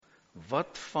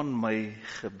Wat van my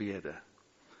gebede?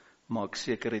 Maak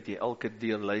seker dat jy elke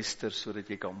deel luister, sodat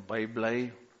jy kan bybly.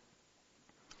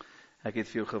 Ek het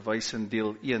vir jou gewys in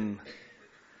deel 1,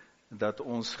 dat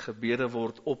ons gebede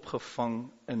word opgevang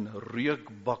in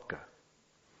reukbakke.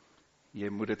 Jy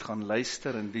moet dit gaan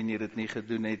luister, indien jy dit nie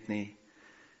gedoen het nie,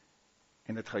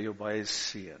 en dit gaan jou baie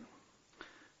seën.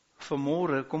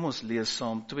 Vanmôre, kom ons lees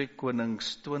saam 2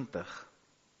 Konings 20,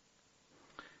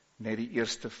 net die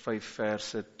eerste 5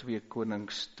 verse, 2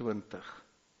 Konings 20.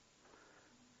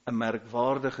 'n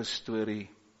merkwaardige storie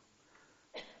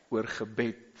oor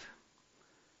gebed,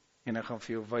 en ek gaan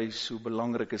vir jou wys hoe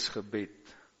belangrik is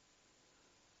gebed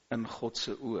in God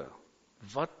se oë.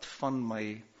 Wat van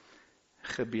my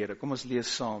gebede? Kom ons lees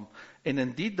saam. En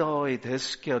in die dae het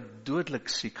Hiskia dodelik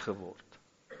siek geword.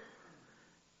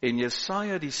 En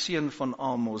Jesaja die seun van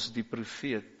Amos, die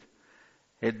profeet,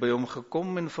 het by hom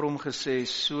gekom en vir hom gesê,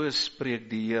 so spreek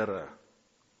die Here.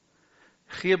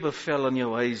 Gee bevel aan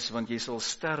jou huis, want jy sal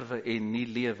sterwe en nie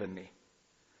lewe nie.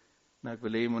 Nou ek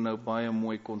wil hê jy moet nou baie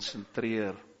mooi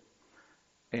konsentreer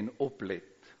en oplet.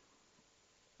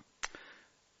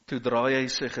 Toe draai hy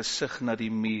sy gesig na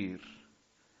die muur,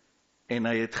 en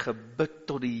hy het gebid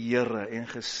tot die Here en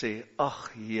gesê, ag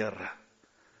Here,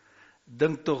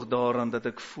 dink tog daaraan dat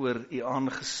ek voor u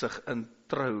aangesig in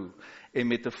trou en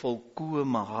met 'n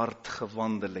volkome hart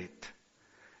gewandel het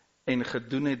en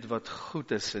gedoen het wat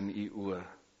goed is in u oë.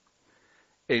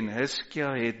 En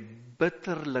Hiskia het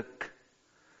bitterlik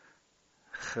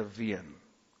geween.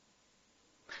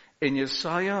 En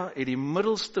Jesaja het die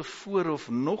middelste voorhof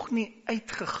nog nie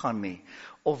uitgegaan nie,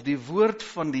 of die woord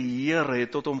van die Here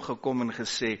het tot hom gekom en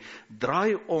gesê,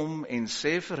 draai om en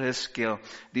sê vir Hiskia,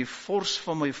 die vors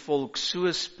van my volk, so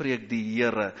spreek die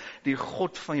Here, die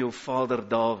God van jou vader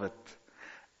Dawid.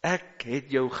 Ek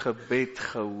het jou gebed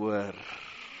gehoor.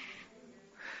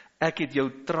 Ek het jou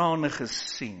trane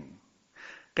gesien.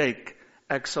 Kyk,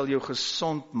 ek sal jou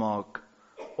gesond maak.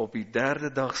 Op die 3de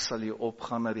dag sal jy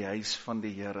opgaan na die huis van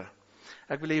die Here.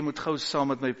 Ek wil hê jy moet gou saam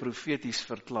met my profeties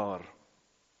verklaar.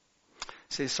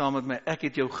 Sê saam met my, ek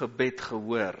het jou gebed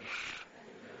gehoor.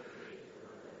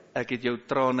 Ek het jou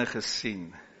trane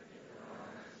gesien.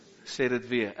 Sê dit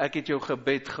weer, ek het jou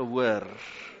gebed gehoor.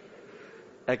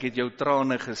 Ek het jou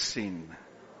trane gesien.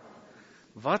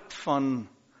 Wat van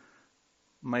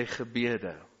my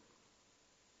gebede?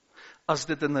 As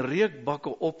dit in reukbakke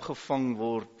opgevang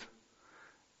word,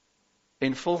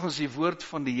 en volgens die woord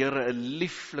van die Here 'n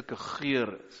lieflike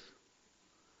geur is.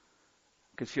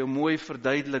 Ek het vir jou mooi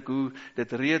verduidelik hoe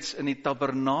dit reeds in die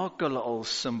tabernakel al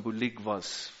simboliek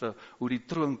was vir hoe die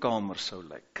troonkamer sou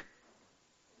lyk.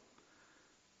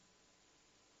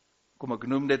 Kom ek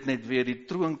noem dit net weer, die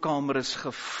troonkamer is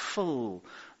gevul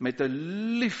met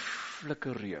 'n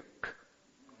lieflike reuk.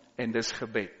 En dis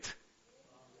gebed.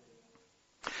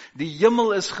 Die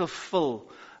hemel is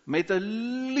gevul met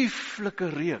 'n lieflike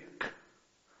reuk.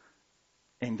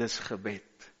 En dis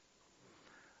gebed.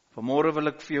 Vanmôre wil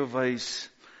ek vir jou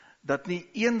wys, dat nie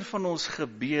een van ons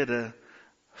gebede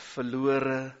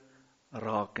verlore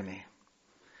raak nie.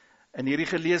 In hierdie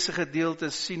geleesde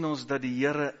gedeelte sien ons dat die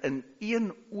Here in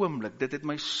een oomblik, dit het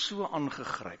my so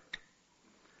aangegryp.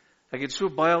 Ek het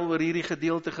so baie al oor hierdie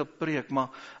gedeelte gepreek,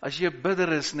 maar as jy 'n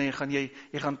bidder is, nee,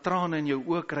 jy gaan trane in jou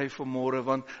oë kry vanmôre,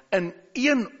 want in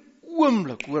een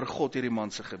oomblik hoor God hierdie man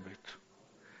se gebed.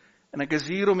 En ek is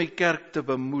hier om die kerk te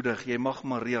bemoedig, jy mag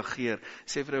maar reageer.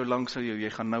 Sê vir jou langs jou, jy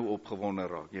gaan nou opgewonde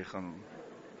raak.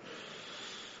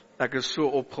 Ek is so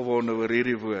opgewonde oor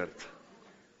hierdie woord.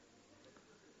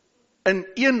 In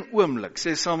een oomblik,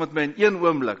 sê saam met my, in een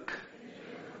oomblik.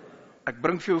 Ek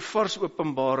bring vir jou vars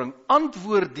openbaring,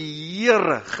 antwoord die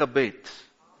Here gebed.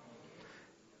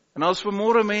 En as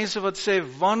vanmôre mense wat sê,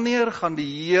 wanneer gaan die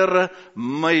Here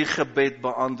my gebed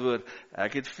beantwoord?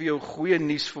 Ek het vir jou goeie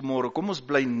nuus vanmôre, kom ons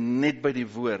bly net by die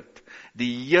woord.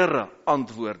 Die Here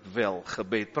antwoord wel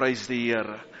gebed, prys die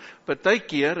Here.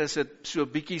 Partykeer is dit so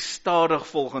bietjie stadig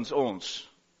volgens ons.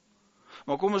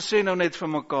 Maar kom ons sê nou net vir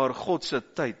mekaar, God se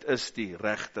tyd is die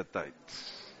regte tyd.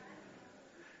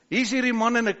 Hier is hierdie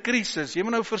man in 'n krisis, jy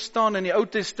moet nou verstaan, in die Ou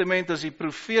Testament as die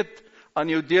profeet aan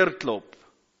jou deur klop.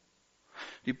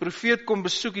 Die profeet kom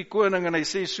besoek die koning en hy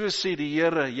sê, so sê die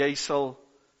Here, jy sal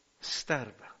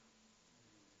sterwe.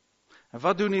 En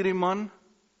wat doen hierdie man?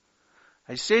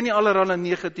 Hy sê nie allerlei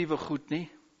negatiewe goed nie.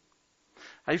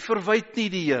 Hy verwyd nie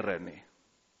die Here nie.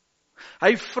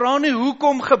 Hy vra nie,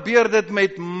 hoekom gebeur dit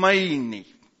met my nie?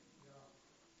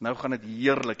 Nou gaan dit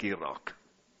heerlik hier raak.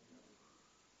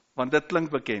 Want dit klink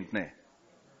bekend, nê?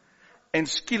 En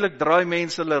skielik draai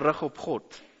mense hulle rug op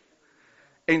God.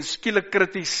 En skielik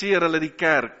kritiseer hulle die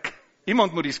kerk.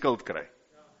 Iemand moet die skuld kry.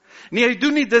 Nee, hy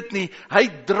doen nie dit nie. Hy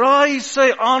draai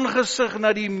sy aangesig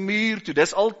na die muur toe.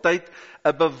 Dis altyd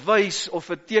 'n bewys of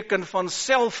 'n teken van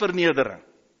selfvernedering.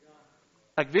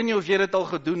 Ek weet nie of jy dit al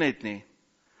gedoen het nie.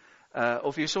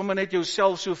 Of jy sommer net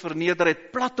jouself so verneder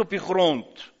het, plat op die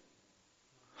grond.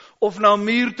 Of na 'n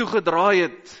muur toe gedraai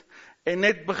het, en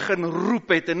net begin roep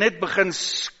het, en net begin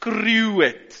skreeu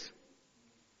het.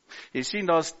 Jy sien,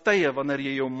 daar's tye wanneer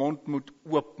jy jou mond moet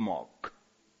oopmaak.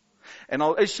 En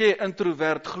al is jy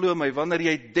introvert, glo my, wanneer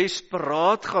jy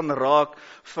desperaat gaan raak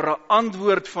vir 'n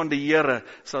antwoord van die Here,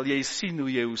 sal jy sien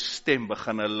hoe jou stem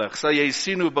begin lig. Sal jy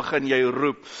sien hoe begin jy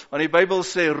roep. Want die Bybel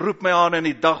sê, roep my aan in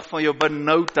die dag van jou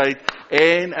benoudheid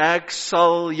en ek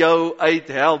sal jou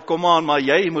uithelp. Kom aan, maar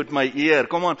jy moet my eer.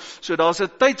 Kom aan, so daar's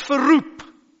 'n tyd vir roep.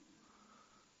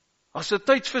 Daar's 'n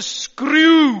tyd vir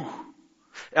skreeu.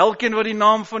 Elkeen wat die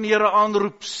naam van die Here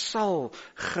aanroep, sal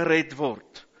gered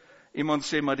word. Iemand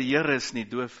sê, maar die Here is nie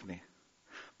doof nie.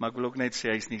 Maar ek wil ook net sê,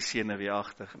 hy is nie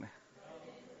senuweeagtig nie.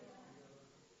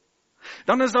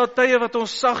 Dan is daar tye wat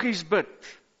ons saggies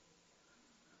bid.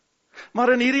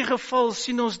 Maar in hierdie geval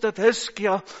sien ons dat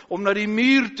Hiskia om na die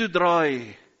muur toe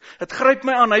draai. Het gryp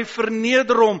my aan, hy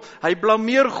verneder hom, hy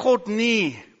blameer God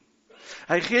nie.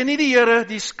 Hy gee nie die Here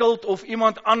die skuld of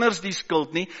iemand anders die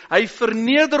skuld nie. Hy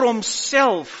verneder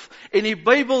homself en die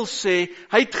Bybel sê,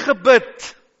 hy het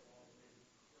gebid.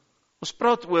 Ons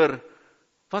praat oor,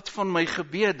 wat van my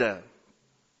gebede?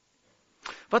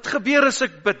 Wat gebeur as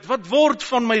ek bid? Wat word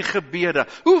van my gebede?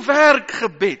 Hoe werk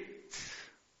gebed?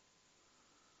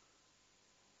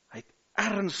 Hy het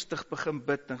ernstig begin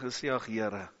bid en gesê, ag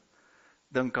Here,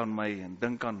 dink aan my en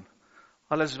dink aan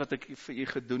alles wat ek vir u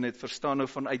gedoen het, verstaan nou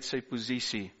vanuit sy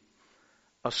posisie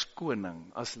as koning,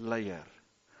 as leier,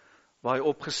 waar hy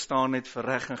opgestaan het vir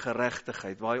reg en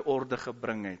geregtigheid, waar hy orde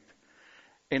gebring het.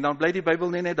 En dan bly die Bybel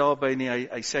nie net daarby nie,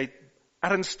 hy sê hy het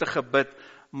ernstig gebid,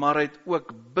 maar hy het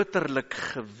ook bitterlik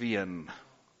geween.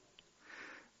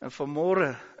 En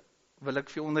vanmôre wil ek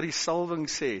vir onder die salwing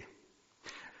sê,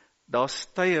 daar's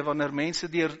tye wanneer mense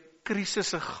deur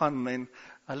krisisse gaan en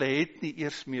hulle het nie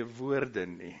eers meer woorde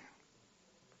nie.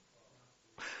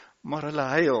 Maar hulle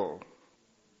huil.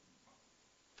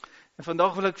 En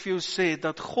vandag wil ek vir jou sê,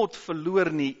 dat God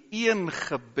verloor nie een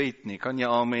gebed nie, kan jy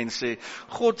amen sê,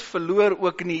 God verloor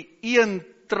ook nie een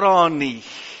traan nie.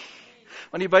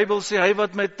 Want die Bybel sê, hy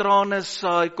wat met trane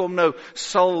saai, kom nou,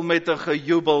 sal met 'n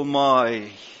gejubel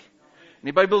maai. En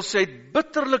die Bybel sê, hy het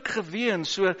bitterlik geween,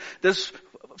 so dis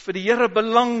vir die Here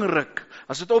belangrik,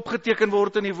 as dit opgeteken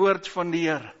word in die woord van die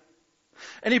Here.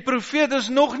 En die profeet is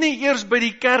nog nie eers by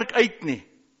die kerk uit nie.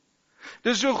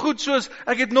 Dis so goed soos,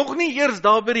 ek het nog nie eers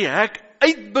daar by die hek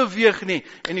uitbeweeg nie,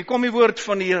 en hier kom die woord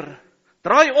van die Here.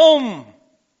 Draai om,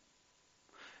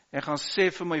 en gaan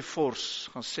sê vir my vors,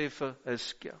 gaan sê vir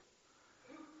Hiskia,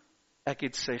 ek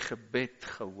het sy gebed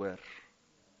gehoor,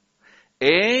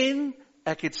 en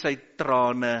ek het sy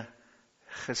trane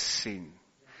gesien.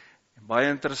 En baie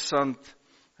interessant,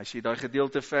 as jy daai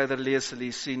gedeelte verder lees, sal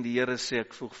jy sien, die Here sê,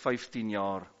 ek voeg 15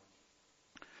 jaar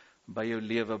by jou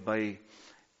lewe by.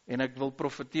 En ek wil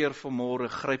profeteer vanmôre,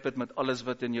 gryp dit met alles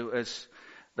wat in jou is,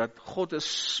 dat God is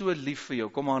so lief vir jou,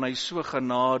 kom aan, hy is so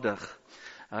genadig,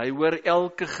 hy hoor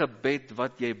elke gebed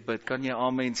wat jy bid, kan jy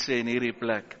amen sê in hierdie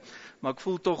plek, maar ek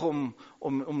voel tog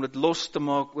om dit los te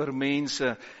maak oor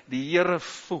mense, die Here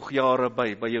voeg jare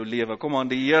by jou lewe, kom aan,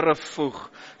 die Here voeg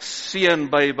seën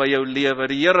by jou lewe,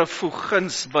 die Here voeg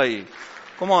guns by,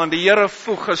 kom aan, die Here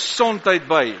voeg gesondheid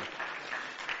by.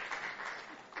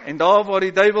 En daar waar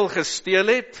die duiwel gesteel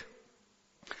het,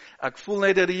 ek voel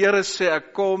net dat die Here sê,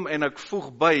 ek kom en ek voeg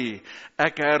by,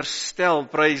 ek herstel,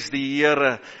 prys die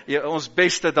Here, ons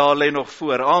beste dae lê nog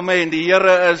voor, amen, die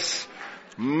Here is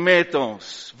met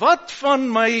ons. Wat van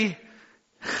my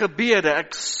gebede?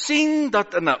 Ek sien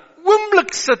dat in 'n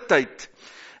oomblikse tyd,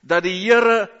 dat die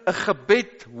Here 'n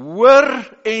gebed hoor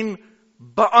en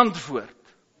beantwoord.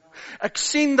 Ek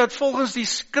sien dat volgens die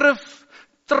skrif,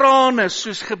 trane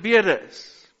soos gebede is.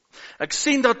 Ek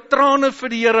sien dat trane vir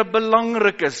die Here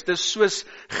belangrik is, dis soos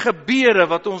gebede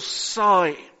wat ons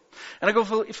saai. En ek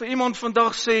wil vir iemand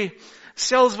vandag sê,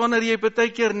 selfs wanneer jy baie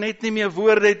keer net nie meer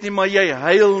woorde het nie, maar jy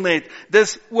huil net,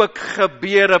 dis ook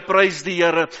gebede, prys die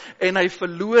Here, en hy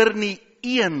verloor nie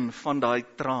een van daai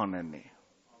trane nie.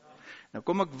 Nou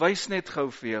kom ek wys net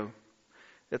gou vir jou,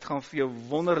 dit gaan vir jou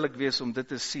wonderlik wees om dit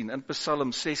te sien, in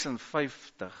Psalm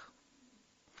 56,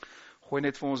 gooi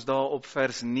net vir ons daar op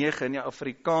vers 9, in die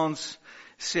Afrikaans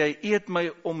sê hy, u het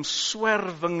my om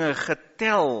swerwinge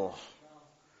getel.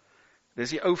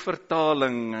 Dis die ou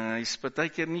vertaling, hy's baie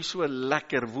keer nie so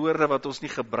lekker, woorde wat ons nie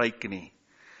gebruik nie.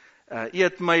 U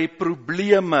het my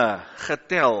probleme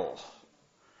getel.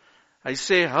 Hy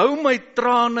sê, hou my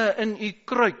trane in u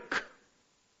kruik.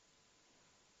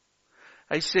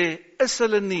 Hy sê, is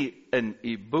hulle nie in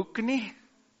u boek nie?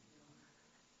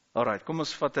 Alright, kom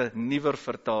ons vat 'n nuwer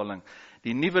vertaling.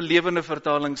 Die Nuwe Lewende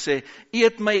Vertaling sê, u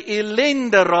het my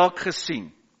ellende raak gesien.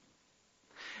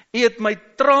 U het my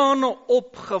trane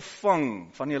opgevang.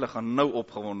 Van julle gaan nou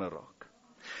opgewonde raak.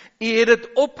 U het dit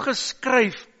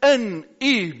opgeskryf in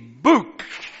u boek.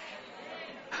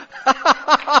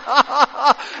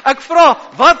 Ek vra,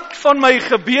 wat van my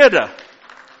gebede?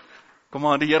 Kom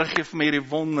maar, die Here gee vir my hierdie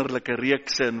wonderlike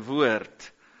reekse in woord.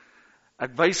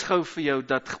 Ek wys gou vir jou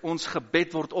dat ons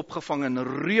gebed word opgevang in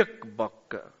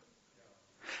reukbakke.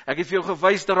 Ek het vir jou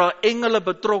gewys dat daar engele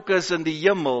betrokke is in die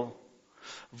hemel,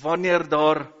 wanneer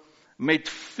daar met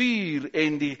vuur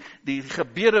en die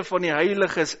gebede van die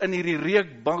heiliges in hierdie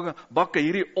reukbakke,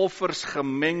 hierdie offers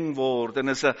gemeng word, en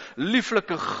is 'n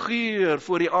lieflike geur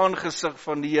voor die aangesig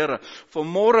van die Here.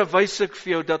 Vanmôre wys ek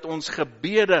vir jou dat ons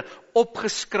gebede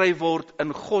opgeskryf word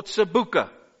in God se boeke.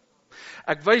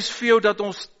 Ek wys vir jou dat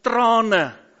ons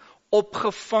trane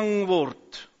opgevang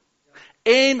word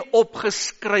en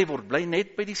opgeskryf word. Bly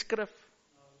net by die skrif.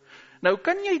 Nou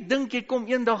kan jy dink jy kom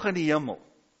eendag in die hemel.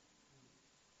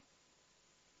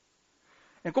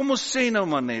 En kom ons sê nou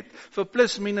maar net, vir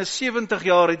plus minus 70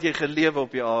 jaar het jy gelewe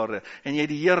op die aarde en jy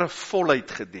die Here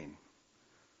voluit gedien.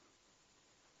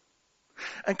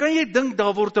 En kan jy dink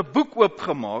daar word 'n boek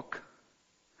oopgemaak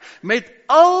met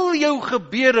al jou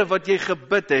gebede wat jy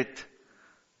gebid het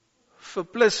vir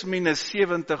plus minus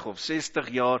 70 of 60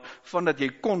 jaar vandat jy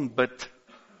kon bid.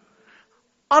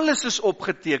 Alles is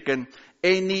opgeteken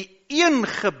en nie een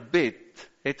gebed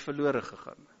het verlore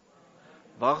gegaan.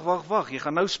 Wag, jy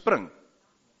gaan nou spring.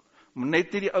 Moet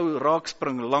net nie die ou raak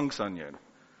spring langs aan jou.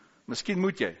 Miskien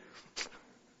moet jy.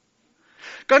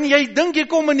 Kan jy dink jy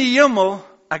kom in die hemel?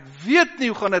 Ek weet nie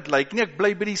hoe gaan dit lyk nie, ek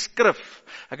bly by die skrif.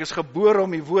 Ek is gebore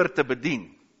om die woord te bedien.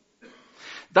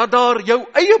 Dat daar jou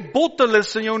eie bottel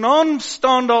is en jou naam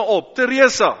staan daarop,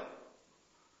 Teresa.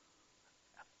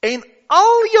 En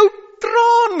al jou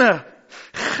trane,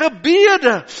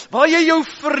 gebede, waar jy jou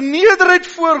verneder het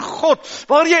voor God,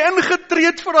 waar jy ingetree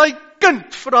het vir daai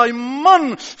kind, vir daai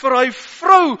man, vir daai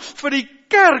vrou, vir die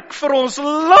kerk, vir ons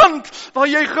land, waar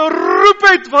jy geroep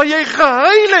het, waar jy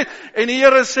gehuil het, en die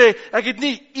Here sê, ek het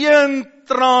nie een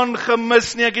traan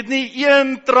gemis nie, ek het nie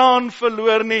een traan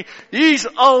verloor nie, hier's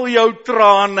al jou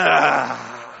trane.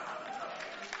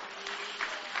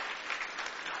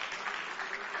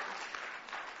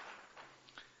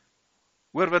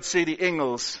 Hoor wat sê die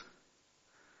Engels.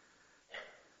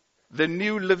 The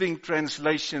New Living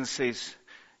Translation says,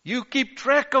 you keep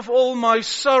track of all my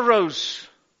sorrows.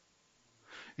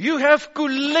 You have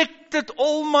collected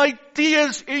all my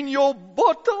tears in your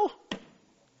bottle.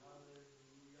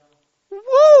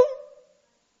 Woo!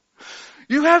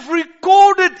 You have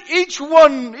recorded each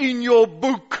one in your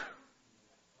book.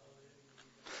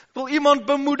 Wil iemand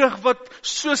bemoedig wat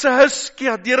soos 'n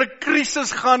Hiskia deur 'n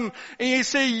krisis gaan en jy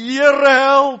sê, Here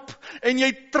help, en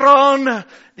jy trane.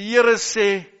 Die Here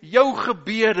sê, jou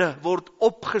gebede word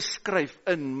opgeskryf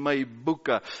in my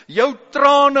boeke. Jou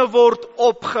trane word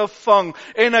opgevang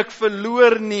en ek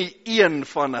verloor nie een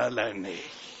van hulle nie.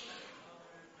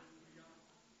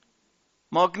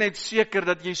 Maak net seker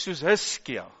dat jy soos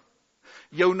Hiskia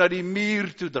jou na die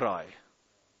muur toe draai.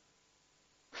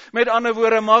 Met ander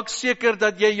woorde, maak seker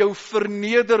dat jy jou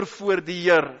verneder voor die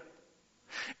Here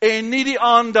en nie die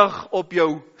aandag op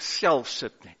jou self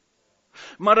sit nie,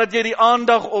 maar dat jy die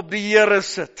aandag op die Here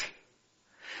sit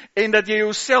en dat jy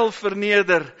jouself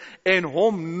verneder en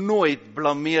hom nooit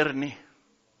blameer nie.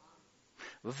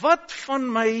 Wat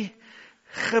van my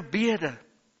gebede?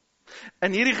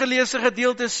 In hierdie geleesde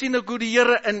gedeelte sien ek hoe die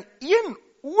Here in een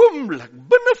oomblik,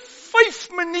 binne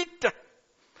 5 minute,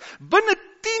 binne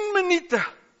 10 minute,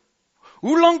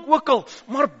 hoe lank ook al,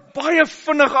 maar baie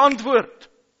vinnig antwoord.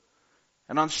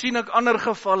 En dan sien ek ander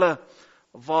gevalle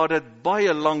waar dit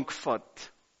baie lank vat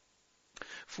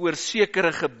voor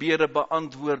sekere gebede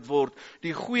beantwoord word.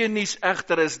 Die goeie nuus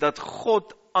egter is dat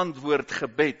God antwoord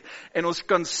gebed. En ons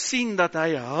kan sien dat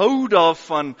hy hou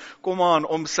daarvan, kom aan,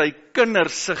 om sy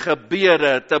kinders se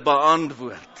gebede te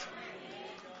beantwoord.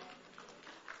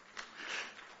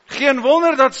 Geen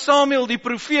wonder dat Samuel die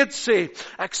profeet sê,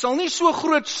 ek sal nie so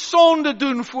groot sonde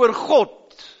doen voor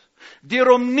God,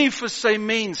 deur om nie vir sy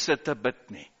mense te bid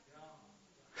nie.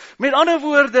 Met ander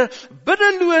woorde,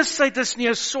 biddeloosheid is nie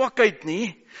 'n swakheid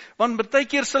nie, want baie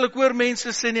keer sal ek hoor mense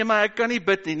sê, nee, maar ek kan nie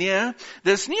bid nie. Nee,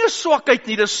 dis nie 'n swakheid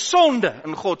nie, dis sonde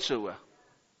in God se oë.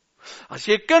 As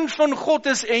jy kind van God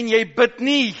is en jy bid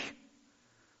nie,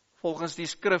 volgens die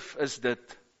skrif is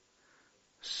dit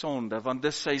sonde, want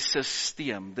dis sy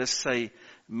sisteem, dis sy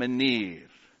manier.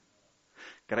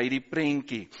 Kry die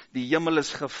prentjie, die hemel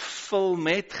is gevul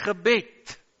met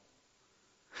gebed.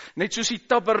 Net soos die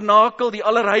tabernakel, die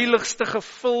allerheiligste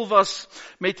gevul was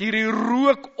met hierdie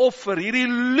rookoffer, hierdie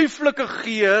lieflike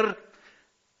geur,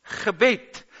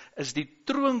 gebed, is die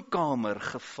troonkamer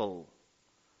gevul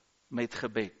met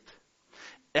gebed.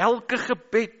 Elke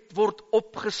gebed word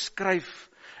opgeskryf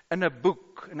in 'n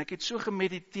boek, en ek het so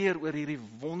gemediteer oor hierdie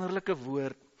wonderlike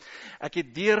woord. Ek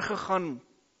het deurgegaan,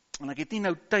 en ek het nie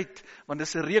nou tyd, want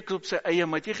dis 'n reeks op sy eie,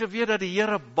 maar het jy geweet dat die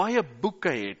Here baie boeke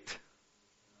het?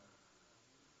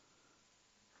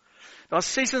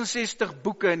 Daar's 66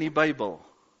 boeke in die Bybel.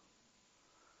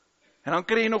 En dan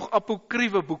kry jy nog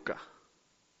apokriewe boeke.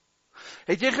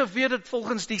 Het jy geweet dat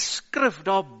volgens die skrif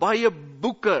daar baie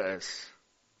boeke is?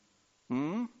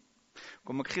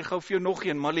 Kom ek gee gou vir jou nog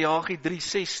een, Maleagi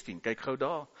 3:16, kyk gou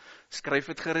daar, skryf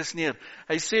dit gerus neer.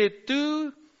 Hy sê,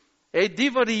 toe het die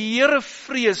wat die Here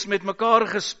vrees met mekaar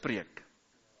gespreek,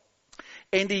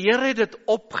 en die Here het dit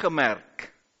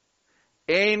opgemerk,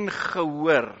 en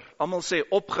gehoor, almal sê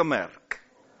opgemerk,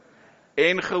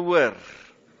 en gehoor,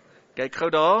 kyk gou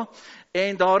daar,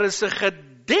 en daar is 'n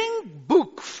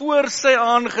gedenkboek voor sy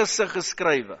aangesig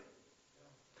geskrywe,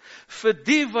 vir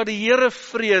die wat die Here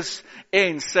vrees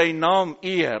en sy naam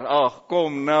eer. Ag,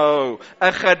 kom nou,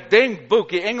 'n gedenkboek,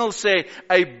 die Engels sê,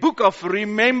 a book of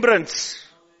remembrance.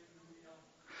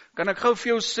 Kan ek gou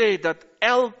vir jou sê, dat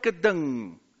elke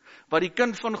ding, wat die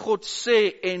kind van God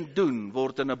sê en doen,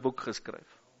 word in 'n boek geskryf.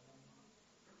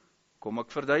 Kom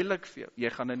ek verduidelik vir jou, jy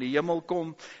gaan in die hemel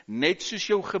kom, net soos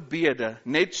jou gebede,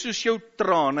 net soos jou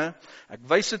trane, ek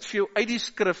wys dit vir jou uit die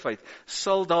skrif uit,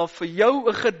 sal daar vir jou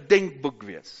 'n gedenkboek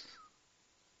wees.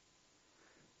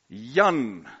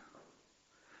 Jan,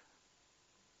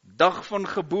 dag van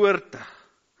geboorte,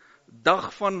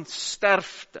 dag van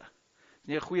sterfte,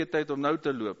 nie 'n goeie tyd om nou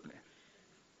te loop nie.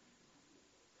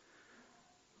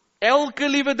 Elke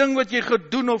liewe ding wat jy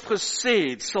gedoen of gesê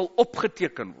het, sal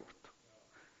opgeteken word.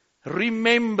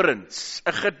 Remembrance,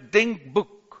 'n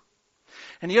gedenkboek.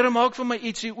 En die Here maak vir my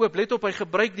ietsie oop, let op, hy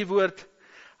gebruik die woord,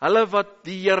 hulle wat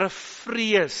die Here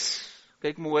vrees.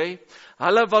 Kyk mooi,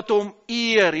 hulle wat hom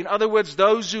eer, in other words,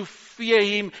 those who fear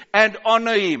him and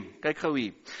honor him. Kyk gou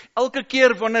hier. Elke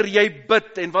keer wanneer jy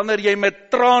bid, en wanneer jy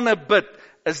met trane bid,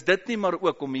 is dit nie maar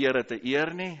ook om die Here te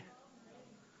eer nie?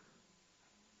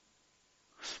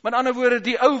 Met ander woorde,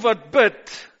 die ou wat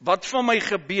bid, wat van my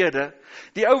gebede,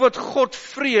 die ou wat God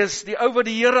vrees, die ou wat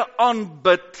die Here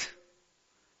aanbid,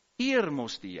 eer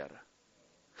mos die Here.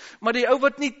 Maar die ou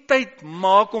wat nie tyd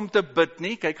maak om te bid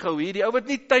nie, kyk gou hier, die ou wat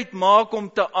nie tyd maak om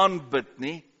te aanbid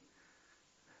nie,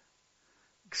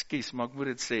 ekskuus, maar ek moet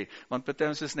dit sê, want party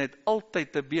ons is net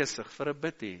altyd te besig vir 'n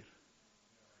biduur.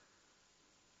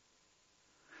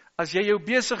 As jy jou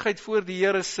besigheid voor die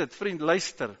Here sit, vriend,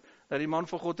 luister, dat die man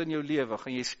van God in jou lewe,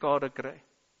 gaan jy skade kry.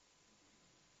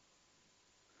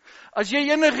 As jy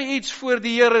enige iets voor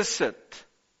die Here sit,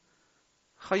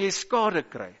 gaan jy skade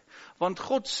kry. Want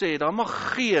God sê, daar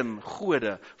mag geen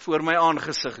gode voor my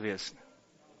aangesig wees nie.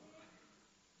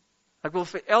 Ek wil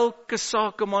vir elke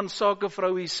sakeman,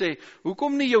 sakevrou hier sê,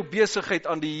 hoekom nie jou besigheid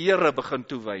aan die Here begin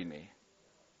toewy nie?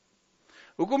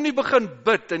 Hoekom nie begin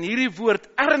bid en hierdie woord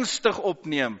ernstig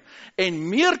opneem en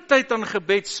meer tyd aan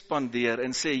gebed spandeer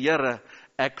en sê, Here,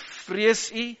 ek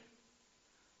vrees U,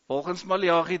 volgens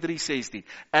Maleagi 3:16,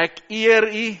 ek eer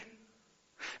U,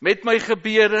 met my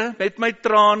gebede, met my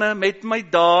trane, met my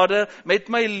dade, met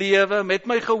my lewe, met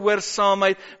my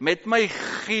gehoorsaamheid, met my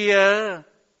gee.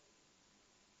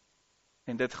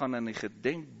 En dit gaan in die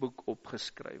gedenkboek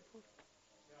opgeskryf word.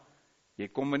 Jy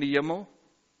kom in die hemel,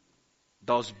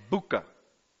 daar's boeke.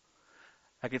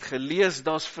 Ek het gelees,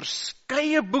 daar's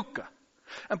verskeie boeke.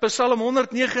 In Psalm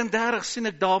 139 sien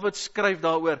ek Dawid skryf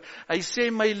daaroor. Hy sê,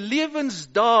 my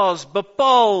lewensdae is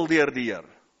bepaal deur die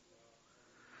Here.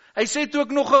 Hy sê toe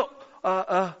ek nog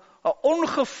 'n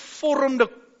ongevormde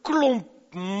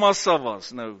klomp massa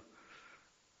was. Nou,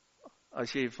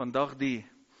 as jy vandag die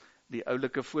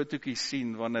oulike fotootjies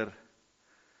sien, wanneer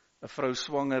 'n vrou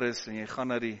swanger is, en jy gaan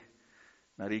na die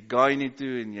gynae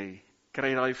toe, en jy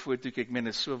kry daai fotootjie, ek meen,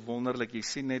 is so wonderlik, jy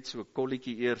sien net so 'n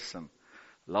kolletjie eers, en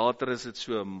later is dit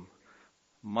so 'n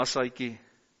massaatjie,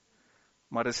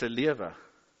 maar dis 'n lewe.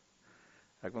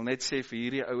 Ek wil net sê vir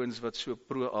hierdie ouens wat so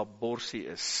pro-aborsie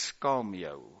is, skaam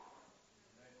jou.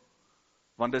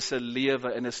 Want dis 'n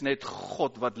lewe, en is net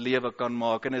God wat lewe kan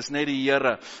maak, en is net die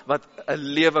Here wat 'n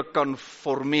lewe kan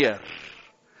formeer.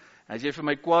 As jy vir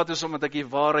my kwaad is omdat ek die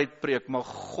waarheid preek, mag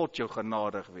God jou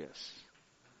genadig wees.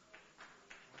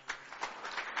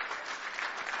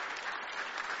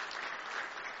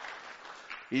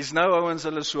 Hier's nou ouens,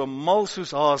 hulle so mal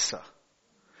soos hase.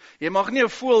 Jy mag nie 'n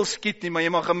voël skiet nie, maar jy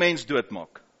mag 'n mens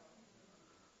doodmaak.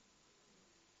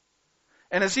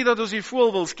 En is nie dat ons die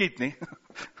voël wil skiet nie.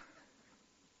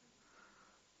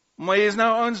 Maar jy is nou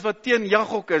ouens wat teen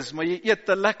jaghok is, maar jy eet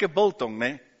 'n lekker biltong,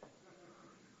 né?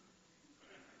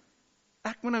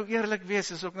 Ek moet nou eerlik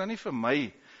wees, is ook nou nie vir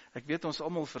my. Ek weet ons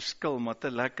almal verskil, maar te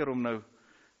lekker om nou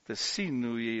te sien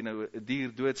hoe jy nou 'n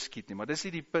dier doodskiet nie. Maar dis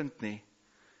nie die punt nie.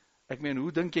 Ek meen,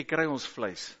 hoe dink jy kry ons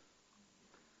vleis?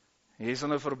 Jy sal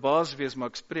nou verbaas wees, maar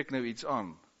ek spreek nou iets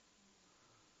aan.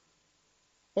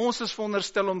 Ons is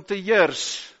veronderstel om te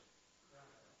heers.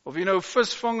 Of jy nou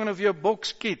vis vang en of jy 'n bok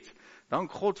skiet,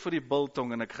 dank God vir die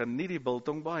biltong en ek geniet die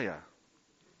biltong baie.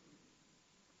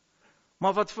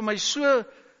 Maar wat vir my so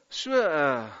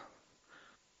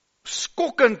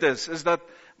skokkend is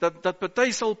dat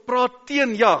party sal praat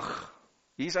teen jag.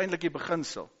 Hier is eintlik die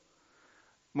beginsel.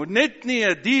 Moet net nie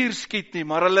 'n dier skiet nie,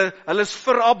 maar hulle is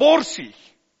vir aborsie.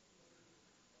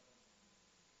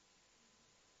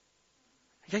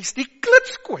 Jy's die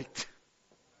klipskoot.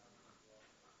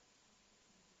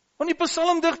 Want die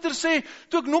psalmdigter sê,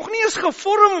 toe ek nog nie eens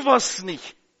gevorm was nie.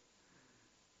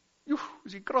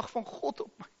 Is die krag van God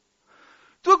op my.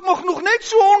 Toe ek nog net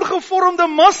so ongevormde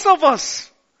massa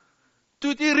was,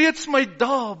 toe het hy reeds my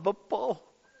dae bepaal.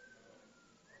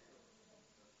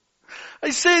 Hy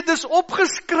sê, dis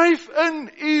opgeskryf in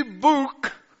u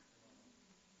boek.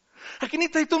 Ek het nie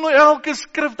tyd om nou elke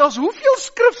skrif, daar's hoeveel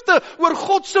skrifte oor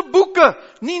God se boeke,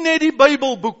 nie net die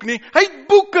Bybelboek nie, hy het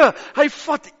boeke, hy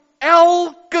vat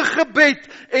elke gebed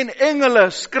en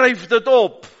engele skryf dit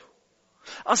op.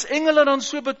 As engele dan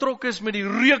so betrokke is met die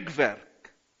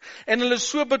reukwerk, en hulle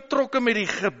so betrokke met die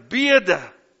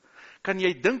gebede, kan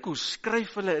jy dink hoe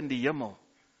skryf hulle in die hemel?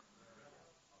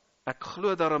 Ek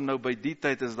glo daarom nou by die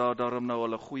tyd is daar daarom nou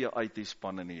al 'n goeie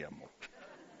IT-span in die hemel.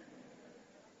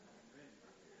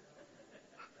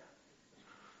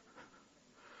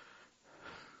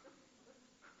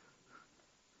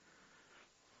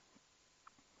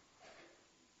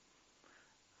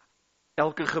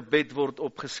 Elke gebed word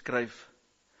opgeskryf.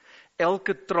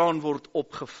 Elke traan word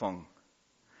opgevang.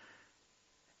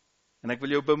 En ek wil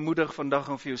jou bemoedig vandag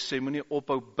en vir jou sê, moenie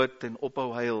ophou bid en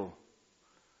ophou huil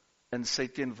in sy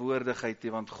teenwoordigheid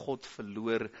nie, want God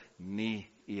verloor nie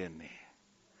een nie.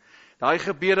 Daai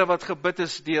gebede wat gebid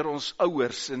is deur ons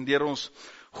ouers en deur ons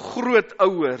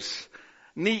grootouers,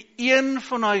 nie een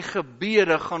van daai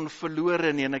gebede gaan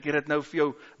verlore nie, en ek het dit nou vir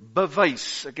jou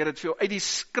bewys, ek het dit vir jou uit die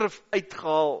skrif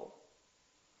uitgehaal.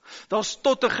 Daar's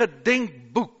tot 'n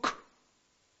gedenkboek.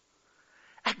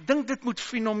 Ek dink dit moet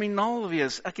fenomenaal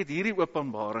wees. Ek het hierdie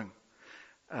openbaring.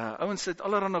 Ouens het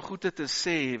allerhande goede te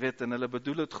sê, weet, en hulle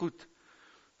bedoel dit goed.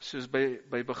 Soos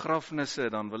by begrafnisse,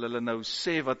 dan wil hulle nou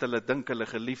sê wat hulle dink hulle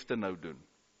geliefde nou doen.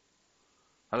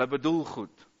 Hulle bedoel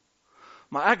goed.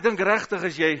 Maar ek dink regtig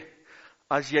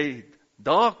as jy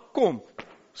daar kom,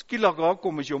 skielik daar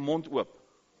kom, is jou mond oop.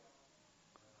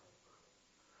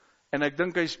 En ek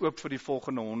dink hy is oop vir die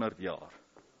volgende 100 jaar.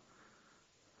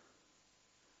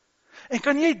 En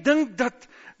kan jy dink dat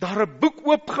daar 'n boek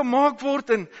oopgemaak word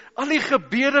en al die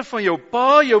gebede van jou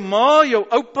pa, jou ma, jou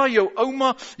oupa, jou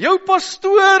ouma, jou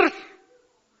pastoor,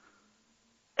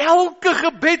 elke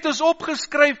gebed is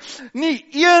opgeskryf, nie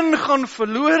een gaan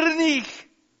verloor nie.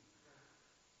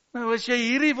 Nou as jy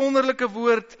hierdie wonderlike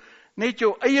woord net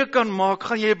jou eie kan maak,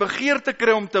 gaan jy begeerte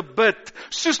kry om te bid,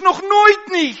 soos nog nooit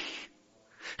nie.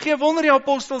 Geen wonder die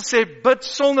apostel sê, bid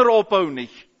sonder ophou nie.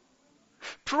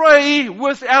 Pray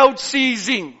without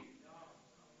ceasing.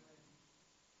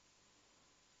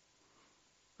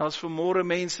 Daar's vanmôre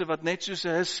mense wat net soos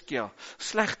 'n Hiskia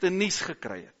slegte nuus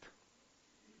gekry het.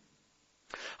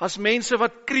 As mense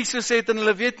wat krisis het en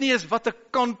hulle weet nie eens wat 'n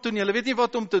kant toe nie, hulle weet nie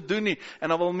wat om te doen nie, en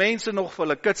dan wil mense nog vir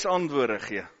hulle kits antwoorde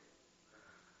gee.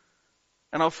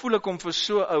 En dan voel ek om vir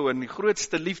so ou en die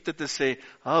grootste liefde te sê,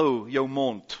 hou jou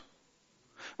mond.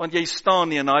 Want jy staan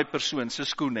nie in daai persoon se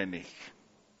skoene nie.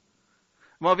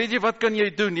 Maar weet jy wat kan jy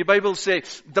doen? Die Bybel sê,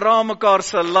 dra mekaar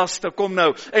se laste, kom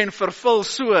nou, en vervul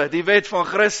so die wet van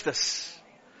Christus.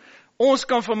 Ons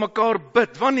kan vir mekaar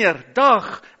bid, wanneer?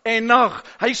 Dag en nag.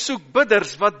 Hy soek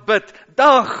bidders wat bid,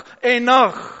 dag en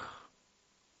nag.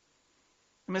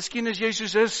 Miskien is jy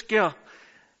soos Hiskia,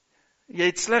 jy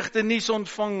het slegte nuus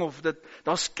ontvang, of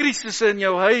daar's krisisse in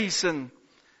jou huis, en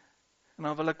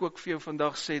dan wil ek ook vir jou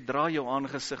vandag sê, dra jou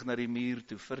aangesig na die muur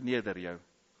toe, verneder jou.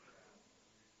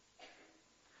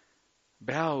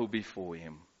 Bow before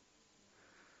him.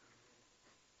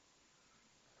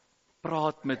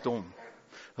 Praat met hom.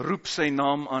 Roep sy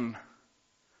naam aan.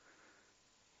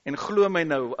 En glo my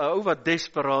nou, 'n ou wat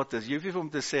desperaat is, jy hoef nie vir hom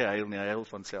te sê huil nie, hy huil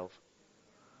van self.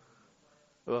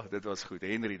 Dit was goed,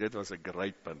 Henry, dit was 'n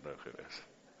great punt nou gewees.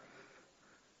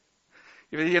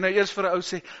 Jy weet, jy nou eers vir 'n ou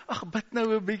sê, ag, bid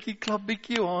nou 'n bietjie, klap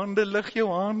bietjie jou hande, lig jou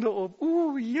hande op.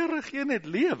 Here, gee net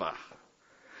lewe.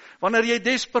 Wanneer jy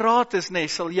desperaat is,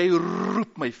 sal jy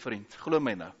roep, my vriend, glo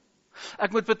my nou.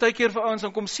 Ek moet baie keer vir ouens,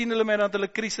 dan kom sien hulle my, dan het hulle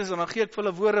krisis, en dan gee ek vir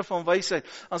hulle woorde van wysheid.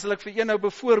 Dan sal ek vir een nou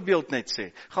byvoorbeeld net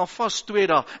sê, gaan vas 2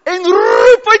 dae, en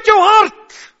roep uit jou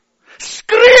hart,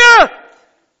 skree!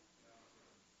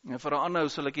 En vir 'n ander ou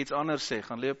sal ek iets anders sê,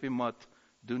 gaan lê op die mat,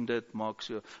 doen dit, maak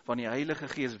so, want die Heilige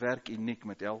Gees werk uniek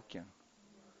met elkeen.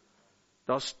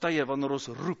 Daar's tye wanneer ons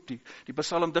roep, die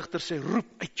psalmdigter sê,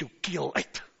 roep uit jou keel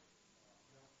uit.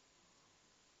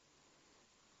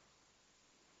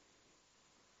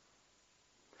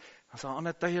 As daar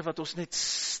ander tye wat ons net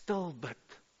stil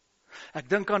bid. Ek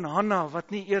dink aan Hanna,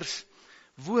 wat nie eers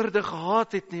woorde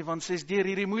gehad het nie, want sy is deur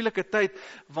hierdie moeilike tyd,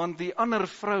 want die ander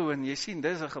vrou, en jy sien,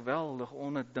 dis 'n geweldige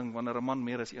onderding, wanneer 'n man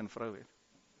meer as een vrou het.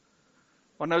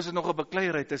 Want nou is dit nog 'n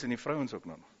bekleierheid tussen die vrouens ook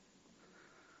nog.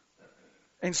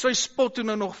 En sy spot toe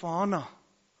nou nog vir Hanna.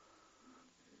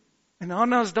 En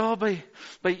Hanna is daar by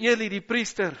Eli die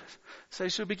priester. Sy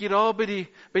is so 'n bietjie daar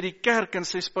by die kerk, en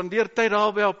sy spandeer tyd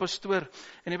daar by haar pastoor.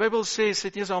 En die Bybel sê, sy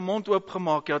het nie eens haar mond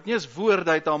oopgemaak, jy het nie eens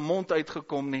woorde uit haar mond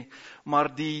uitgekom nie,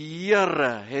 maar die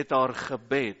Here het haar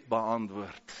gebed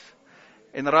beantwoord.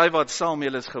 En raai wat,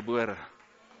 Samuel is gebore.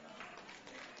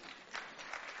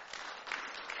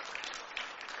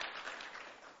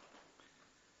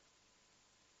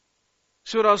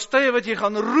 So daar's tye wat jy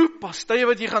gaan roep, daar's tye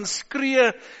wat jy gaan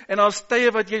skree, en daar's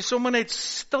tye wat jy sommer net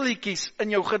stilletjies in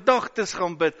jou gedagtes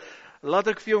gaan bid. Laat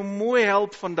ek vir jou mooi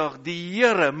help vandag, die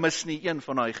Here mis nie een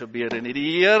van daai gebede nie.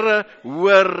 Die Here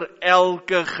hoor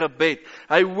elke gebed.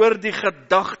 Hy hoor die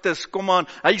gedagtes, kom aan,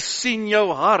 hy sien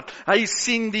jou hart, hy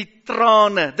sien die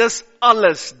trane, dis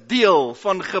alles deel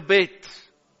van gebed.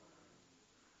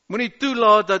 Moenie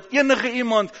toelaat dat enige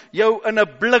iemand jou in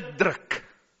 'n blik druk.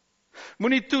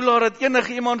 Moenie toelaat dat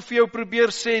enige iemand vir jou probeer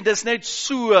sê, dis net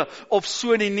so of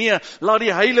so nie. Nee, laat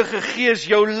die Heilige Gees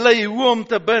jou lei hoe om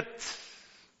te bid.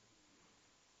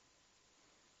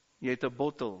 Jy het 'n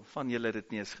bottel, van julle het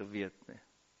dit nie eens geweet nie.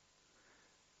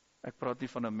 Ek praat nie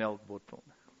van 'n melkbottel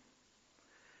nie.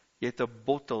 Jy het 'n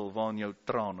bottel waarin jou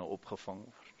trane opgevang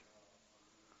word.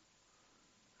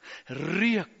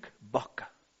 Reukbakke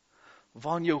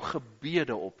waarin jou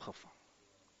gebede opgevang.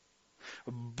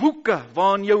 Boeke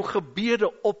waarin jou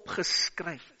gebede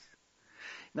opgeskryf is.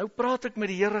 Nou praat ek met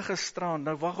die Here gisteraan,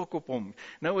 nou wag ek op hom.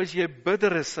 Nou as jy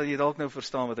bidder is, sal jy dalk nou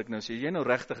verstaan wat ek nou sê. Jy nou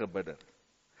regtige bidder.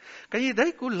 Kan jy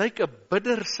dink hoe lyk 'n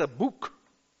bidder se boek?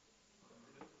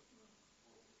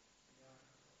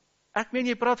 Ek meen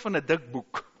jy praat van 'n dik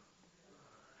boek.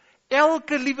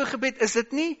 Elke liewe gebed, is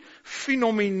dit nie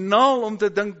fenomenaal om te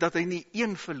dink dat hy nie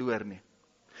een verloor nie?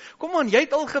 Kom aan, jy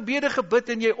het al gebede gebid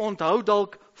en jy onthou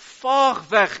dalk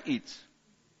vaagweg iets.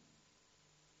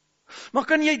 Maar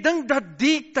kan jy dink dat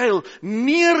detail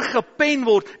neergepen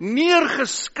word,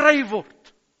 neergeskryf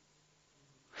word?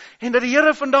 En dat die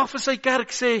Here vandag vir sy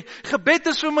kerk sê, gebed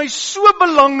is vir my so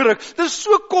belangrik, dit is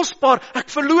so kosbaar, ek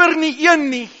verloor nie een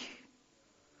nie.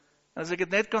 As ek dit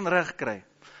net kan regkry,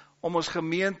 om ons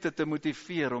gemeente te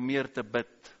motiveer om meer te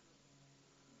bid.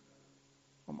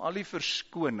 Om al die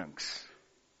verskonings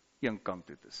een kant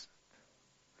toe te sit.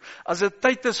 As dit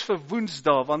tyd is vir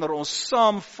Woensdae, wanneer ons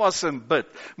saam vas en bid,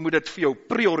 moet dit vir jou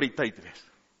prioriteit wees.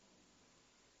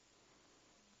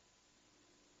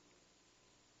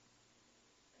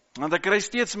 Want ek kry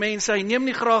steeds mense, hy neem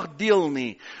nie graag deel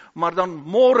nie, maar dan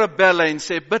môre bel hy en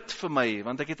sê, bid vir my,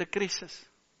 want ek het 'n krisis.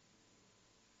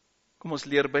 Kom ons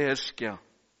leer by Hiskia.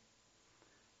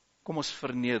 Kom ons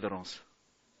verneder ons.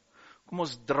 Kom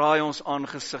ons draai ons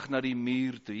aangesig na die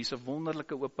muur toe. Hier's 'n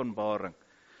wonderlike openbaring.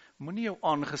 Moenie jou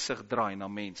aangesig draai na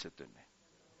mense toe nie.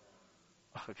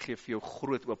 Ag, ek gee vir jou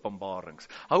groot openbarings.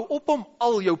 Hou op om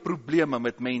al jou probleme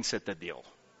met mense te deel.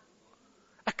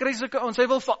 Ek kry sulke ouens, hy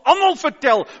wil vir almal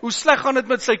vertel hoe sleg gaan dit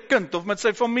met sy kind of met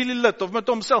sy familielid of met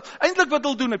homself. Eintlik wat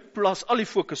hy doen, hy plaas al die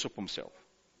fokus op homself.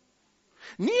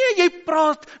 Nee, jy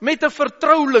praat met 'n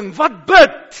vertrouling wat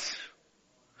bid.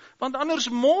 Want anders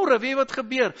môre, weet jy wat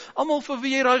gebeur? Almal vir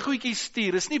wie jy raai goedjies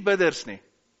stuur, is nie bidders nie.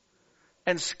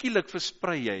 En skielik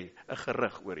versprei jy 'n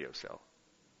gerug oor jouself.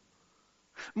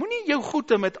 Moenie jou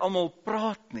goeie met almal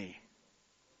praat nie,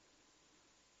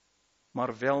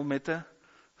 maar wel met 'n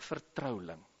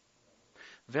vertrouling.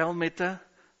 Wel met 'n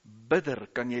bidder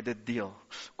kan jy dit deel.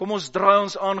 Kom ons draai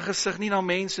ons aangesig nie na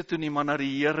mense toe nie, maar na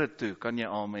die Here toe, kan jy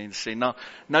amen sê,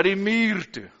 na die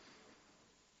muur toe.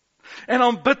 En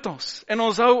dan bid ons, en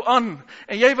ons hou aan,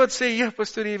 en jy wat sê, ja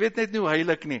pastoor, jy weet net nie hoe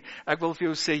heilig nie, ek wil vir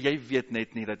jou sê, jy weet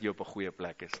net nie dat jy op 'n goeie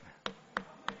plek is nie.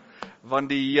 want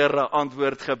die Here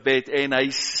antwoord gebed en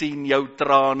hy sien jou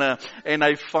trane en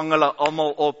hy vang hulle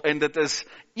almal op en dit is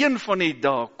een van die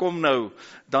dae, kom nou,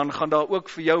 dan gaan daar ook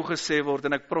vir jou gesê word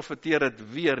en ek profeteer dit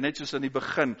weer, net soos in die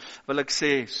begin, wil ek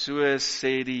sê, so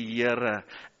sê die Here,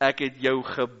 ek het jou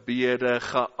gebede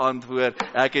geantwoord,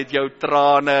 ek het jou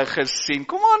trane gesien,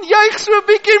 kom aan, juig so 'n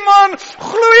bietjie man,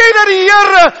 glo jy dat die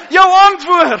Here jou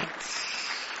antwoord?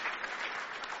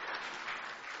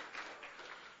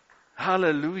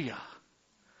 Halleluja.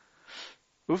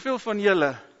 Hoeveel van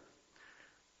julle,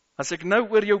 as ek nou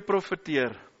oor jou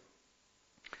profeteer,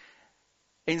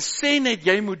 en sê net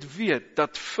jy moet weet,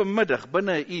 dat vanmiddag,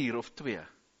 binne 'n uur of 2,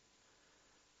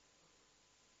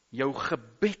 jou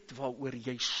gebed waaroor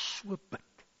jy so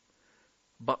bid,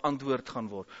 beantwoord gaan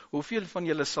word. Hoeveel van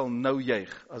julle sal nou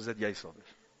juig, as dit jy sal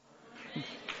wees?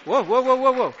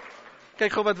 Wow.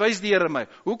 Kyk gou wat wys die Here my.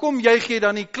 Hoekom juig jy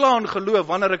dan nie klaar in geloof,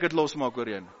 wanneer ek dit losmaak oor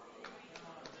jou?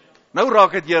 Nou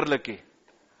raak dit heerlikie.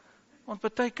 Want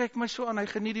party kyk my so aan, hy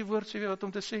geniet die woord, so weet wat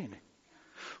om te sê nie.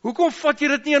 Hoekom vat jy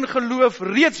dit nie in geloof,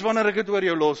 reeds wanneer ek dit oor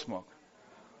jou losmaak?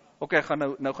 Ok,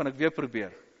 nou gaan ek weer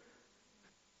probeer.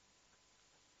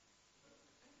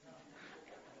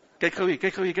 Kyk gou hier,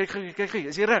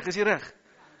 is jy reg?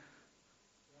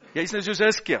 Jy is nou soos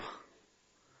Hiskia.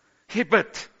 Jy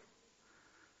bid.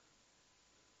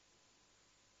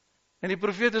 En die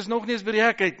profeet is nog nie eens by die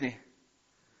hek uit nie.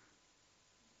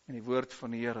 En die woord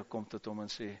van die Here kom tot hom en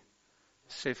sê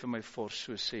vir my vors,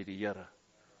 so sê die Here.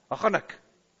 Waar gaan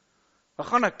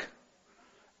ek?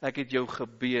 Ek het jou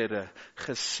gebede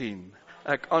gesien.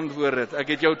 Ek antwoord dit. Ek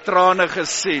het jou trane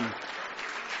gesien.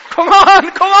 Kom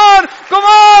aan.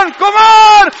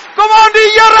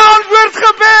 Die Here antwoord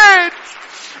gebed.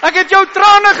 Ek het jou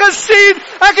trane gesien.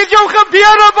 Ek het jou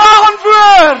gebede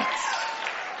beantwoord.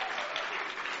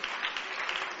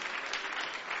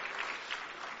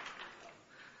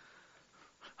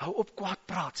 Hou op kwaad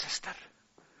praat, suster.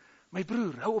 My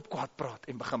broer, hou op kwaad praat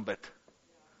en begin bid.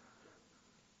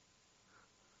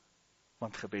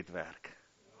 Want gebed werk.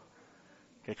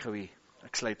 Kyk gou hier,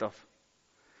 ek sluit af.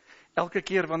 Elke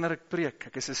keer wanneer ek preek,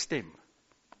 ek is 'n stem.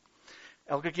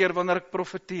 Elke keer wanneer ek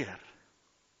profeteer.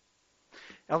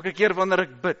 Elke keer wanneer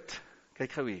ek bid,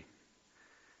 kyk gou hier.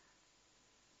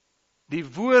 Die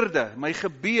woorde, my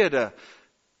gebede,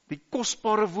 die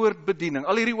kosbare woordbediening,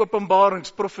 al hierdie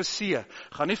openbarings, profeseë,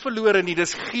 gaan nie verlore nie,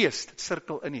 dis gees, dit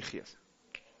sirkel in die gees.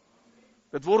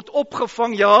 Dit word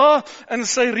opgevang, ja, in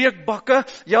sy reukbakke,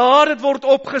 ja, dit word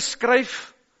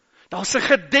opgeskryf, daar's 'n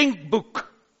gedenkboek,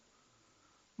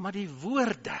 maar die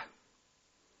woorde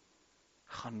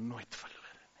gaan nooit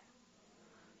verlore nie.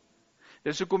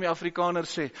 Dis hoekom die Afrikaner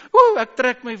sê, ek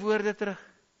trek my woorde terug.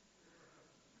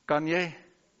 Kan jy?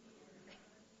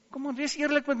 Kom aan, wees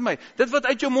eerlik met my. Dit wat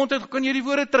uit jou mond uit, kan jy die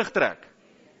woorde terugtrek?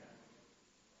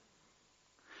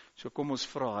 So kom ons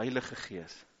vra, Heilige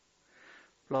Gees,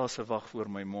 plaas 'n wag voor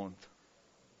my mond.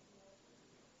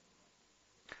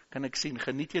 Kan ek sien,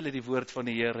 geniet julle die woord van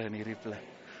die Here in hierdie plek?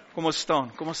 Kom ons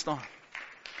staan.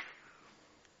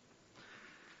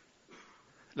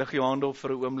 Lig jou hande op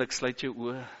vir 'n oomblik, sluit jou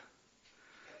oë.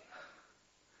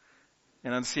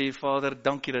 En dan sê Vader,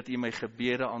 dankie dat U my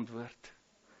gebede antwoord.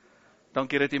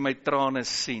 Dankie dat U my trane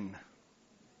sien.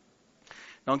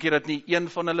 Dankie dat nie een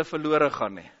van hulle verlore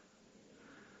gaan nie.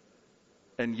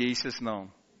 In Jesus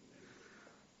naam.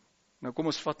 Nou kom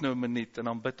ons vat nou 'n minuut en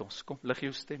dan bid ons. Kom, lig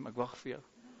jou stem, ek wag vir jou.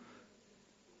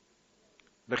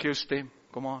 Lig jou stem,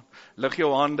 kom aan. Lig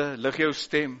jou hande, lig jou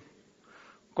stem.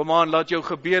 Kom aan, laat jou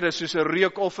gebede soos 'n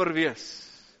reukoffer wees.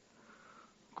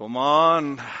 Kom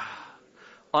aan.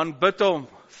 Aanbid hom,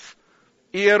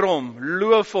 eer hom,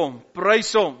 loof hom,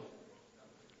 prys hom.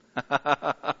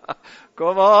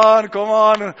 Kom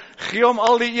aan, gee hom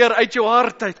al die eer uit jou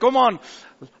hart uit, kom aan,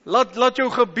 laat jou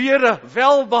gebede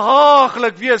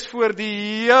welbehaaglik wees voor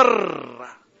die Here.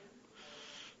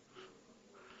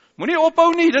 Moenie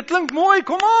ophou nie, dit klink mooi,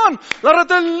 kom aan, laat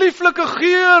dit 'n lieflike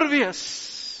geur wees.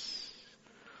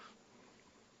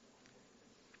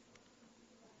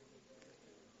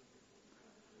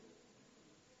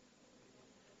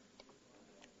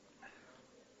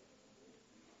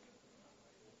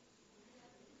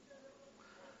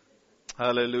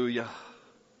 Halleluja.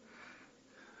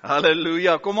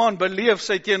 Halleluja. Kom aan, beleef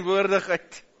sy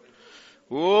teenwoordigheid.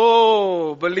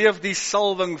 Beleef die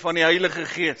salwing van die Heilige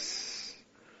Gees.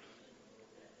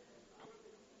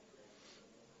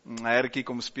 Hertjie,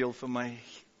 kom speel vir my.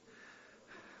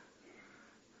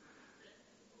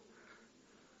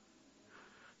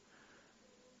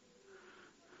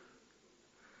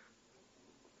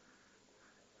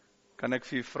 Kan ek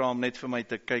vir u vra om net vir my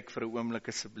te kyk vir 'n oomblik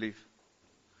asseblief?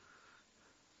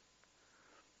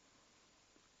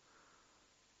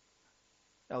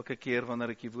 Elke keer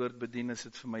wanneer ek die woord bedien, is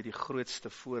dit vir my die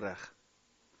grootste voorreg.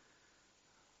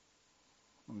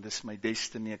 En dis my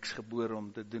destiny, ek's gebore om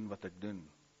te doen wat ek doen.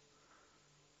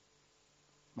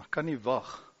 Maar kan nie wag.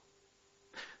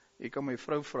 Ek kan my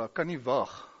vrou vra, kan nie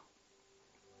wag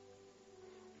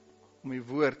om die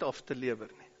woord af te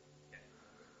lewer nie.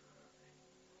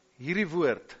 Hierdie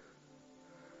woord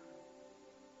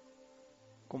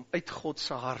kom uit God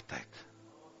se hart uit.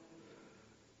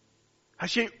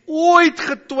 As jy ooit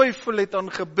getwyfel het aan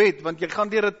gebed, want jy gaan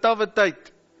deur 'n tawwe tyd.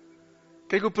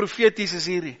 Kyk hoe profeties is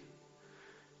hierdie.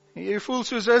 En jy voel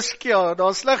soos Hiskia,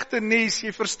 daar's slegte nuus,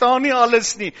 jy verstaan nie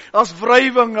alles nie. Daar's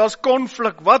wrywing, daar's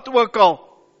konflik, wat ook al.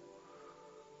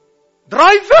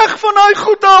 Draai weg van daai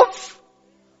goed af.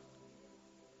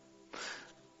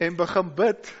 En begin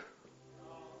bid.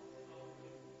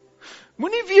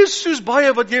 Moenie wees soos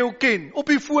baie wat jy ook ken, op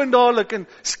die foon dadelik en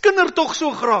skinder tog so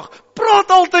graag.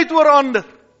 Praat altyd oor ander.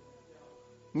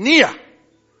 Nee.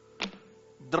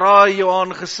 Draai jou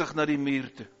aangesig na die muur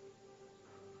toe.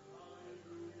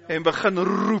 En begin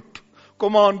roep.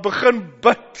 Kom aan, begin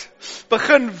bid.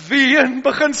 Begin ween,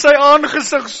 begin sy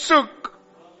aangesig soek.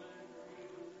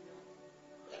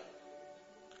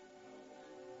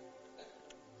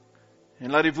 En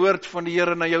laat die woord van die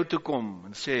Here na jou toe kom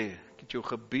en sê, ek het jou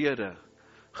gebede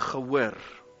gehoor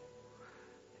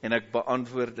en ek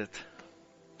beantwoord dit.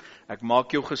 Ek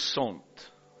maak jou gesond.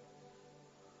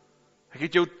 Ek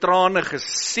het jou trane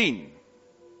gesien.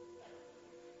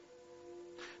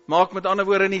 Maak met ander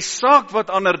woorde nie saak wat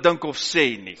ander dink of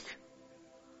sê nie.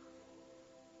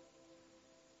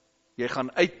 Jy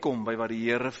gaan uitkom by wat die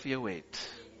Here vir jou het.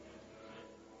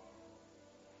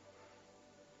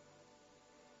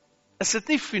 Is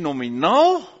dit nie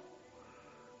fenomenaal?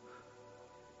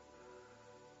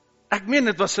 Ek meen,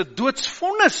 dit was 'n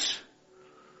doodsvonnis.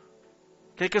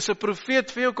 Kyk, as 'n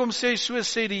profeet vir jou kom sê, so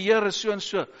sê die Here, so en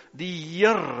so. Die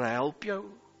Here help jou.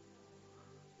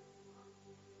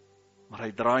 Maar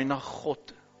hy draai na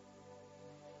God.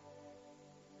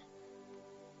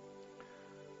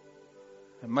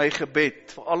 En my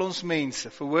gebed vir al ons mense,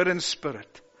 vir Hoor in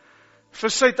Spirit, vir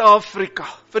Suid-Afrika,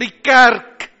 vir die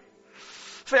kerk,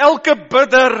 vir elke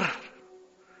bidder,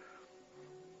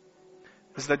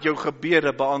 is dat jou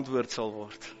gebede beantwoord sal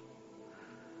word.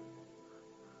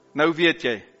 Nou weet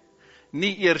jy,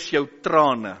 nie eers jou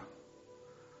trane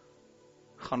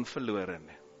gaan verlore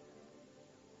nie.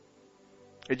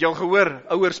 Het jy al gehoor,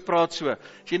 ouers praat so,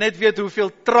 as jy net weet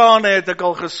hoeveel trane het ek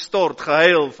al gestort,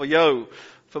 gehuil vir jou,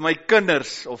 vir my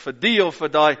kinders, of vir die of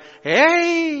vir daai,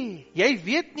 hey, jy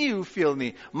weet nie hoeveel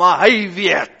nie, maar hy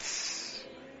weet.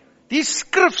 Die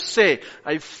skrif sê,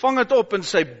 hy vang het op in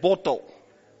sy bottel.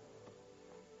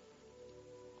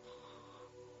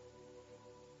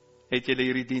 Het julle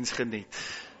hierdie diens geniet?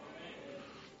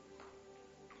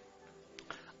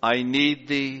 I need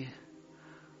thee,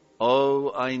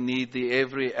 oh I need thee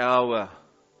every hour.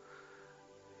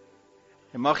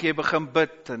 En mag jy begin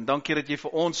bid, en dankie dat jy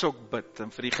vir ons ook bid,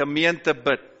 en vir die gemeente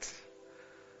bid.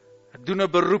 Ek doen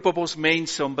 'n beroep op ons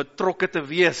mense om betrokke te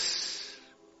wees.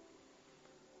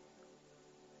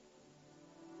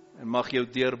 En mag jou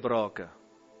deurbrake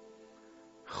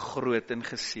groot en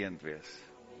geseënd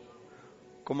wees.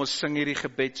 Kom ons sing hierdie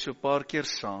gebed so 'n paar keer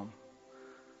saam.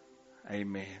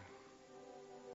 Amen.